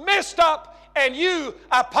world is messed up and you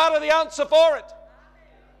are part of the answer for it,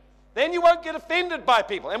 then you won't get offended by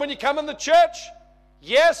people. And when you come in the church,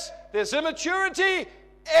 yes, there's immaturity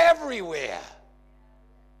everywhere.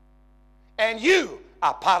 And you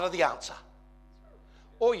are part of the answer.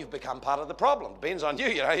 Or you've become part of the problem. Depends on you.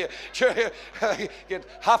 You get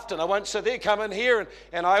huffed, and I won't sit there, come in here,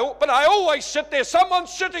 but I always sit there.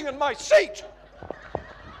 Someone's sitting in my seat.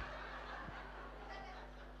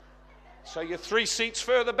 So you're 3 seats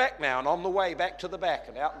further back now and on the way back to the back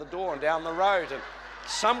and out the door and down the road. And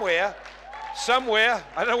somewhere,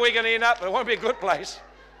 I don't know where you're going to end up, but it won't be a good place.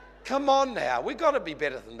 Come on now. We've got to be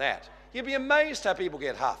better than that. You'd be amazed how people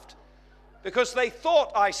get huffed. Because they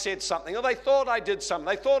thought I said something, or they thought I did something.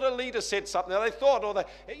 They thought a leader said something, or they thought,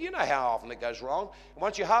 you know how often it goes wrong. And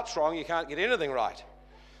once your heart's wrong, you can't get anything right.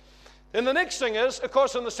 Then the next thing is, of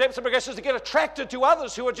course, in the steps of progress is to get attracted to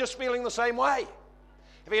others who are just feeling the same way.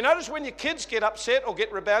 Have you noticed when your kids get upset or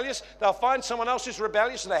get rebellious, they'll find someone else who's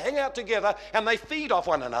rebellious and they hang out together and they feed off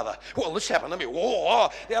one another. Well, this happened to me. Whoa.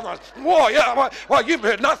 The other one's, whoa, yeah, well, you've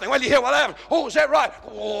heard nothing. Well, you hear what happened? Oh, is that right?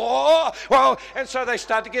 Whoa. Well, and so they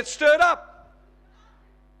start to get stirred up.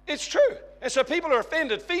 It's true. And so people are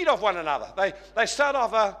offended, feed off one another. They start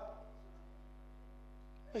off, what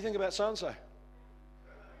do you think about so-and-so?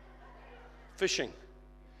 Fishing.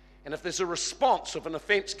 And if there's a response of an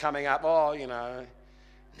offense coming up,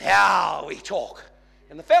 now we talk.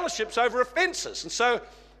 And the fellowship's over offenses. And so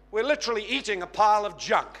we're literally eating a pile of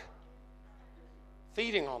junk,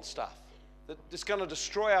 feeding on stuff that is going to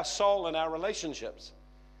destroy our soul and our relationships.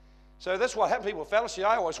 So that's what happens to people with fellowship.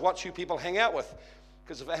 I always watch who people hang out with.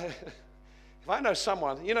 Because if I know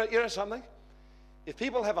someone, you know something? If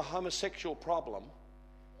people have a homosexual problem,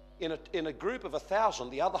 in a group of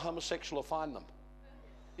 1,000, the other homosexual will find them.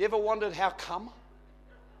 You ever wondered how come?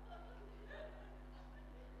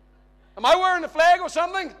 Am I wearing a flag or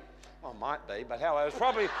something? Well, might be, but how? It was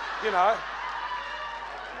probably,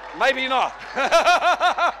 maybe not.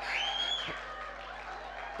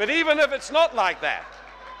 But even if it's not like that,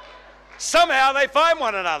 somehow they find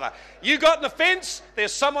one another. You got an offense,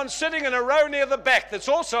 there's someone sitting in a row near the back that's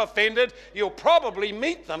also offended. You'll probably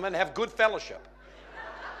meet them and have good fellowship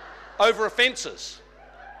over offenses.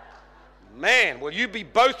 Man, will you be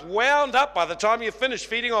both wound up by the time you finish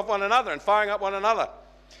feeding off one another and firing up one another.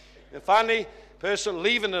 And finally, person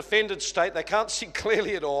leave an offended state. They can't see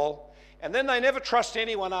clearly at all. And then they never trust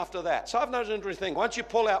anyone after that. So I've noticed an interesting thing. Once you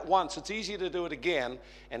pull out once, it's easier to do it again,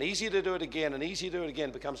 and easier to do it again, and easier to do it again.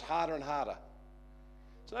 It becomes harder and harder.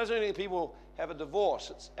 So not only people have a divorce,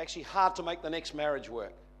 it's actually hard to make the next marriage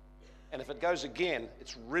work. And if it goes again,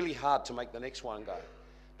 it's really hard to make the next one go.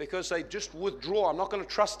 Because they just withdraw. I'm not going to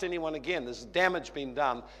trust anyone again. There's damage been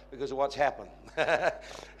done because of what's happened.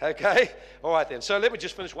 Okay? All right then. So let me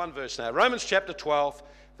just finish one verse now. Romans chapter 12,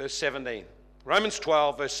 verse 17. Romans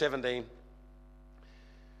 12, verse 17.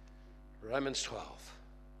 Romans 12.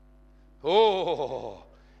 Oh,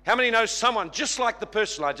 how many know someone just like the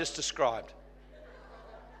person I just described?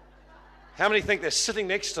 How many think they're sitting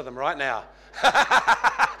next to them right now?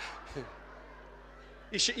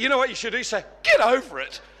 You know what you should do? Say, get over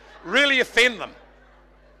it. Really offend them.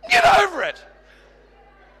 Get over it.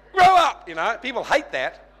 Grow up. People hate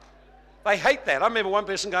that. They hate that. I remember one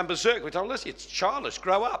person going berserk. We told them, listen, it's childish.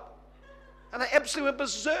 Grow up. And they absolutely went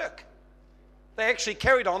berserk. They actually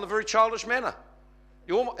carried on in a very childish manner.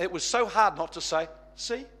 It was so hard not to say,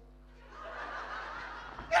 see?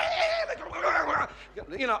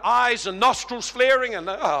 Eyes and nostrils flaring, and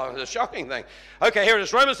it's a shocking thing. Okay, here it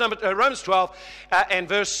is, Romans 12 and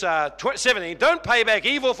verse 17. Don't pay back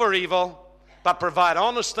evil for evil, but provide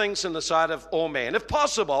honest things in the sight of all men. If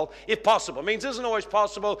possible, means it isn't always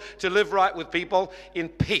possible to live right with people in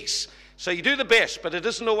peace. So you do the best, but it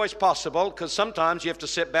isn't always possible because sometimes you have to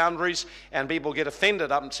set boundaries and people get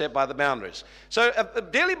offended upset by the boundaries. So,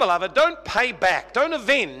 dearly beloved, don't pay back, don't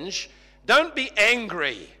avenge, don't be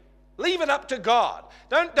angry. Leave it up to God.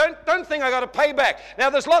 Don't think I got to pay back. Now,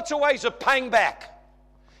 there's lots of ways of paying back.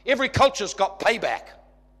 Every culture's got payback.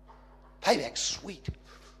 Payback's sweet.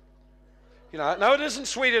 No, it isn't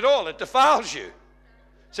sweet at all. It defiles you.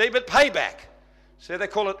 See, but payback. See, they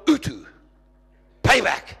call it utu.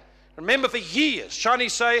 Payback. Remember for years.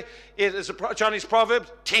 Chinese say, it is a Chinese proverb,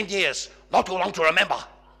 10 years, not too long to remember.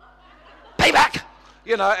 Payback.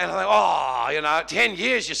 And I think, 10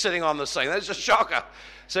 years you're sitting on this thing. That's a shocker.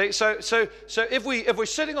 See, so if we're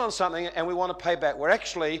sitting on something and we want to pay back, we're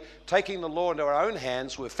actually taking the law into our own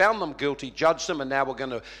hands. We've found them guilty, judged them, and now we're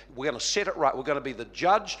going to set it right. We're going to be the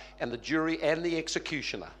judge and the jury and the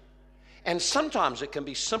executioner. And sometimes it can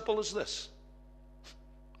be simple as this.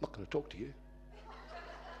 I'm not going to talk to you.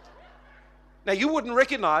 Now, you wouldn't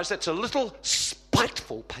recognize that's a little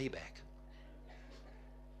spiteful payback.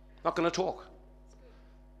 Not going to talk.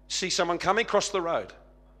 See someone coming across the road.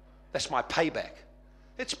 That's my payback.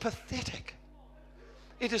 It's pathetic.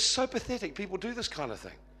 It is so pathetic. People do this kind of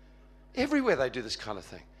thing. Everywhere they do this kind of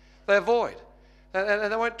thing. They avoid.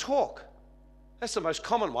 And they won't talk. That's the most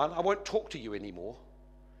common one. I won't talk to you anymore.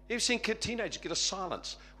 You've seen teenagers get a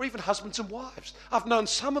silence. Or even husbands and wives. I've known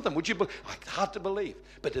some of them. Would you believe? Hard to believe.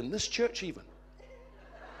 But in this church even.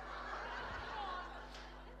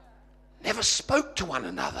 Never spoke to one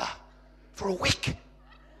another for a week.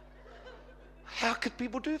 How could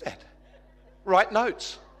people do that? Write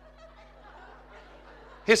notes.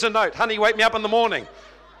 Here's a note. Honey, wake me up in the morning.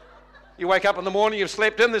 You wake up in the morning, you've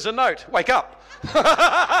slept in, there's a note. Wake up.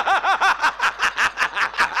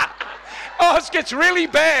 Oh, it gets really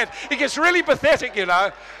bad. It gets really pathetic,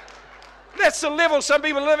 That's the level some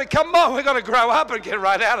people live in. Come on, we've got to grow up and get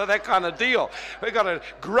right out of that kind of deal. We've got to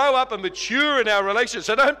grow up and mature in our relationship.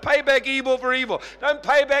 So don't pay back evil for evil. Don't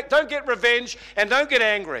pay back, don't get revenge, and don't get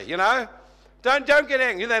angry, you know. Don't get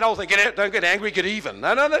angry. That old thing, don't get angry, get even.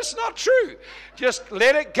 No, that's not true. Just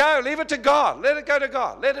let it go. Leave it to God. Let it go to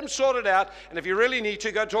God. Let him sort it out. And if you really need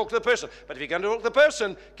to, go talk to the person. But if you're going to talk to the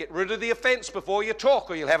person, get rid of the offense before you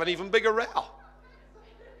talk, or you'll have an even bigger row.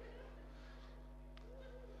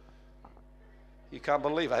 You can't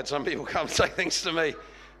believe I had some people come and say things to me.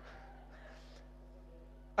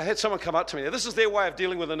 I had someone come up to me. Now, this is their way of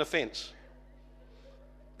dealing with an offense.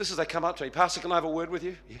 This is they come up to me. Pastor, can I have a word with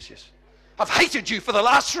you? Yes. I've hated you for the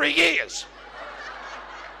last 3 years.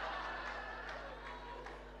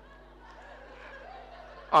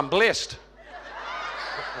 I'm blessed.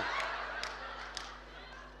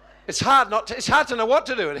 It's hard to know what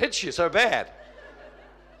to do. It hits you so bad.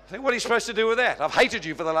 I think, what are you supposed to do with that? I've hated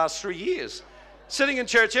you for the last 3 years. Sitting in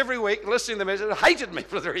church every week, listening to the message, hated me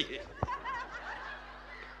for 3 years.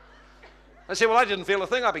 I said, well, I didn't feel a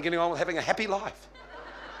thing. I've been getting on with having a happy life.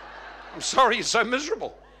 I'm sorry you're so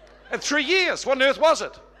miserable. And 3 years, what on earth was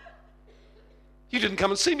it? You didn't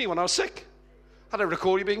come and see me when I was sick. I don't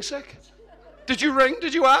recall you being sick. Did you ring?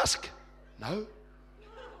 Did you ask? No.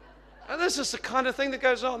 And this is the kind of thing that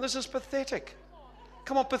goes on. This is pathetic.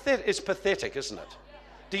 Come on, pathetic. It's pathetic, isn't it?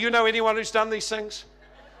 Do you know anyone who's done these things?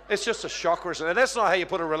 It's just a shocker, isn't it? That's not how you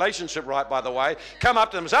put a relationship right, by the way. Come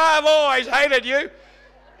up to them and say, I've always hated you.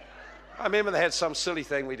 I remember they had some silly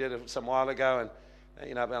thing we did some while ago, and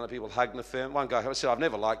you know, about people hugging the firm. One guy said, I've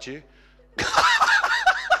never liked you.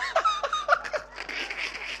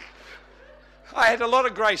 I had a lot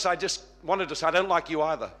of grace. I just wanted to say, I don't like you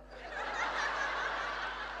either.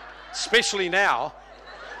 Especially now.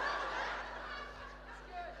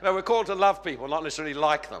 No, we're called to love people, not necessarily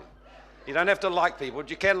like them. You don't have to like people, but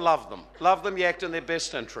you can love them. Love them, you act in their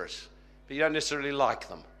best interests. But you don't necessarily like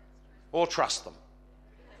them or trust them.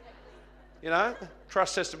 You know,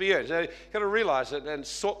 trust has to be earned. You've got to realize it and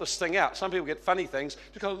sort this thing out. Some people get funny things.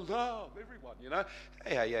 Just go, love everyone, you know.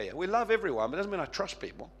 Yeah. We love everyone, but it doesn't mean I trust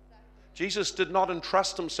people. Jesus did not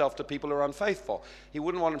entrust himself to people who are unfaithful. He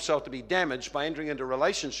wouldn't want himself to be damaged by entering into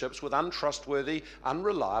relationships with untrustworthy,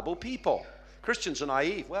 unreliable people. Christians are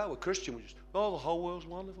naive. Well, we're Christian. We just, the whole world's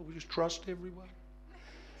wonderful. We just trust everyone.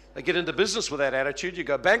 They get into business with that attitude, you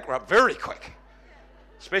go bankrupt very quick.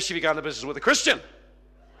 Especially if you go into business with a Christian.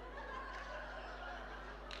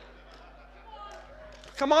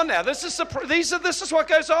 Come on now, this is what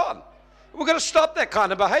goes on. We've got to stop that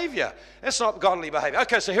kind of behavior. That's not godly behavior.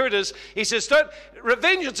 Okay, so here it is. He says,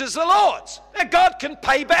 vengeance is the Lord's. Now, God can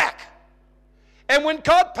pay back. And when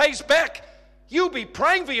God pays back, you'll be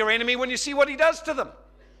praying for your enemy when you see what he does to them.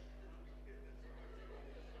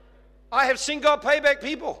 I have seen God pay back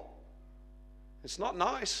people. It's not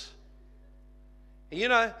nice. And you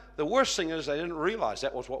know, the worst thing is they didn't realize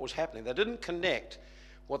that was what was happening. They didn't connect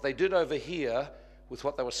what they did over here with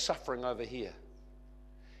what they were suffering over here.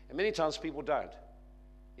 And many times people don't.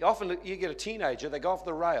 You get a teenager, they go off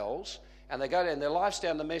the rails, and they go down, their life's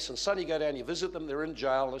down the mess, and suddenly you go down, you visit them, they're in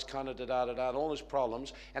jail, this kind of da-da-da-da, and all these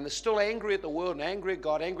problems, and they're still angry at the world, and angry at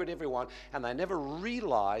God, angry at everyone, and they never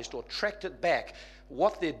realized or tracked it back.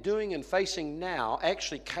 What they're doing and facing now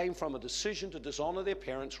actually came from a decision to dishonor their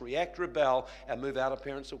parents, react, rebel, and move out of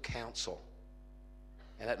parental counsel.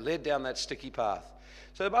 And it led down that sticky path.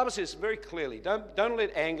 So the Bible says very clearly, don't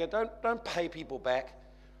let anger, don't pay people back.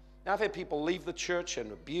 Now, I've had people leave the church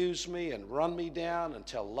and abuse me and run me down and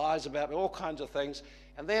tell lies about me, all kinds of things.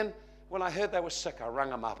 And then when I heard they were sick, I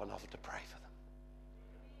rang them up and offered to pray for them.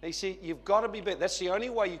 Now, you see, you've got to be better. That's the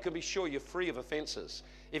only way you can be sure you're free of offenses,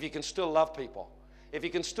 if you can still love people, if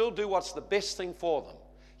you can still do what's the best thing for them.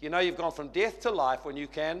 You know, you've gone from death to life when you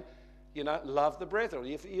can, you know, love the brethren.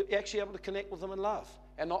 You're actually able to connect with them and love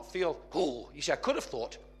and not feel, oh, you see, I could have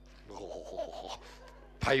thought, oh,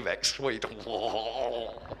 payback, sweet.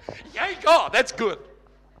 Yay, God, that's good.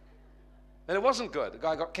 And it wasn't good. The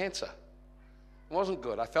guy got cancer. It wasn't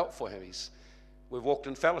good. I felt for him. We've walked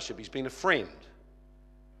in fellowship. He's been a friend.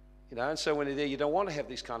 You know, and so when you're there, you don't want to have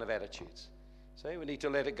these kind of attitudes. See, we need to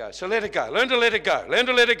let it go. So let it go. Learn to let it go. Learn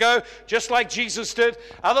to let it go just like Jesus did.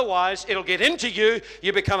 Otherwise, it'll get into you.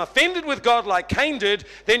 You become offended with God like Cain did.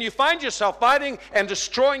 Then you find yourself fighting and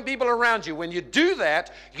destroying people around you. When you do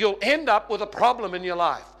that, you'll end up with a problem in your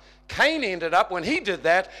life. Cain ended up, when he did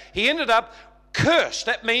that, he ended up cursed.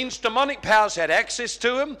 That means demonic powers had access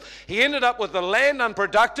to him. He ended up with the land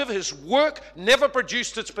unproductive. His work never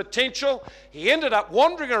produced its potential. He ended up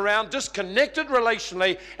wandering around, disconnected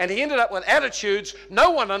relationally, and he ended up with attitudes,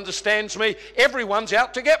 no one understands me, everyone's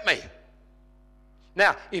out to get me.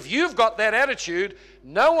 Now, if you've got that attitude,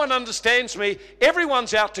 no one understands me,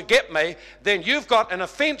 everyone's out to get me, then you've got an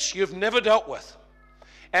offense you've never dealt with.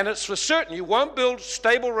 And it's for certain you won't build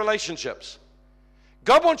stable relationships.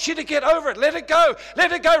 God wants you to get over it. Let it go.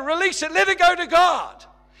 Let it go. Release it. Let it go to God.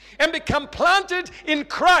 And become planted in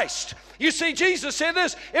Christ. You see, Jesus said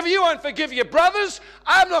this, if you won't forgive your brothers,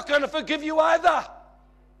 I'm not going to forgive you either.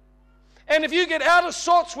 And if you get out of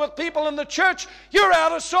sorts with people in the church, you're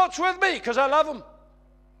out of sorts with me because I love them.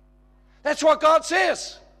 That's what God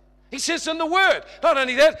says. He says in the Word. Not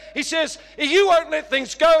only that, He says, if you won't let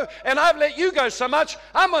things go and I've let you go so much,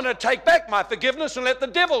 I'm going to take back my forgiveness and let the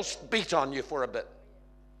devil beat on you for a bit.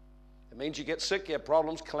 It means you get sick, you have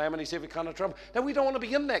problems, calamities, every kind of trouble. Now, we don't want to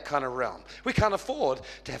be in that kind of realm. We can't afford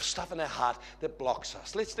to have stuff in our heart that blocks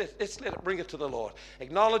us. Let's let it, bring it to the Lord.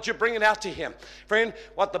 Acknowledge it, bring it out to Him. Friend,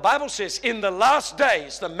 what the Bible says, in the last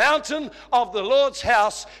days, the mountain of the Lord's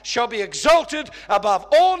house shall be exalted above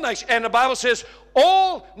all nations. And the Bible says,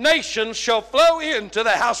 all nations shall flow into the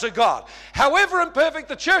house of God. However imperfect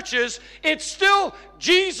the church is, it's still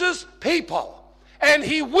Jesus' people. And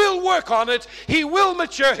He will work on it. He will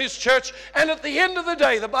mature His church. And at the end of the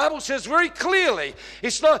day, the Bible says very clearly,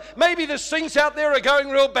 it's not, maybe there's things out there are going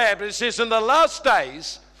real bad, but it says in the last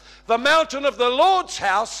days, the mountain of the Lord's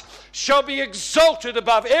house shall be exalted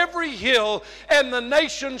above every hill, and the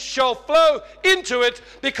nations shall flow into it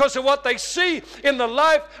because of what they see in the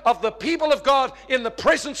life of the people of God, in the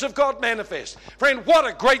presence of God manifest. Friend, what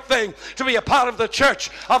a great thing to be a part of the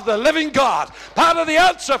church of the living God, part of the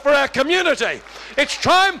answer for our community. It's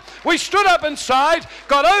time we stood up inside,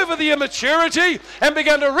 got over the immaturity, and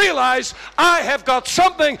began to realize I have got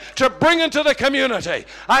something to bring into the community.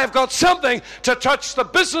 I have got something to touch the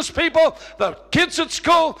business people, the kids at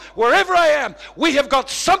school, wherever I am. We have got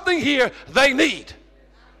something here they need.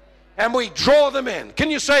 And we draw them in.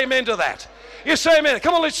 Can you say amen to that? You say amen.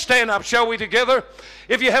 Come on, let's stand up, shall we, together?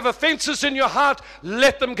 If you have offenses in your heart,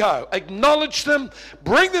 let them go. Acknowledge them.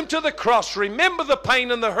 Bring them to the cross. Remember the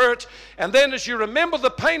pain and the hurt. And then as you remember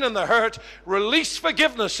the pain and the hurt, release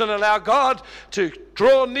forgiveness and allow God to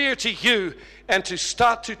draw near to you and to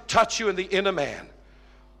start to touch you in the inner man.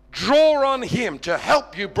 Draw on Him to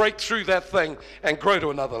help you break through that thing and grow to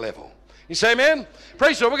another level. You say amen?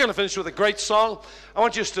 Praise God. We're going to finish with a great song. I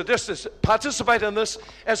want you to just participate in this.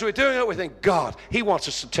 As we're doing it, we think, God, He wants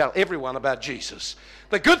us to tell everyone about Jesus.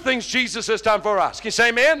 The good things Jesus has done for us. Can you say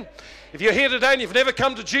amen? If you're here today and you've never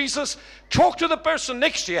come to Jesus, talk to the person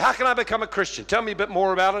next to you. How can I become a Christian? Tell me a bit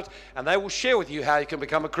more about it, and they will share with you how you can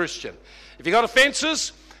become a Christian. If you've got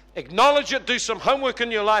offenses, acknowledge it, do some homework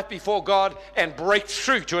in your life before God, and break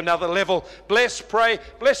through to another level. Bless, pray,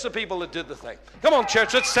 bless the people that did the thing. Come on,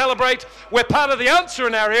 church, let's celebrate. We're part of the answer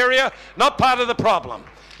in our area, not part of the problem.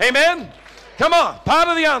 Amen? Come on, part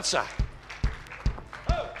of the answer.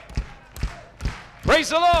 Oh. Praise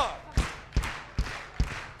the Lord.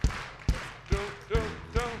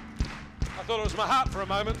 I thought it was my heart for a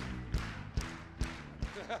moment.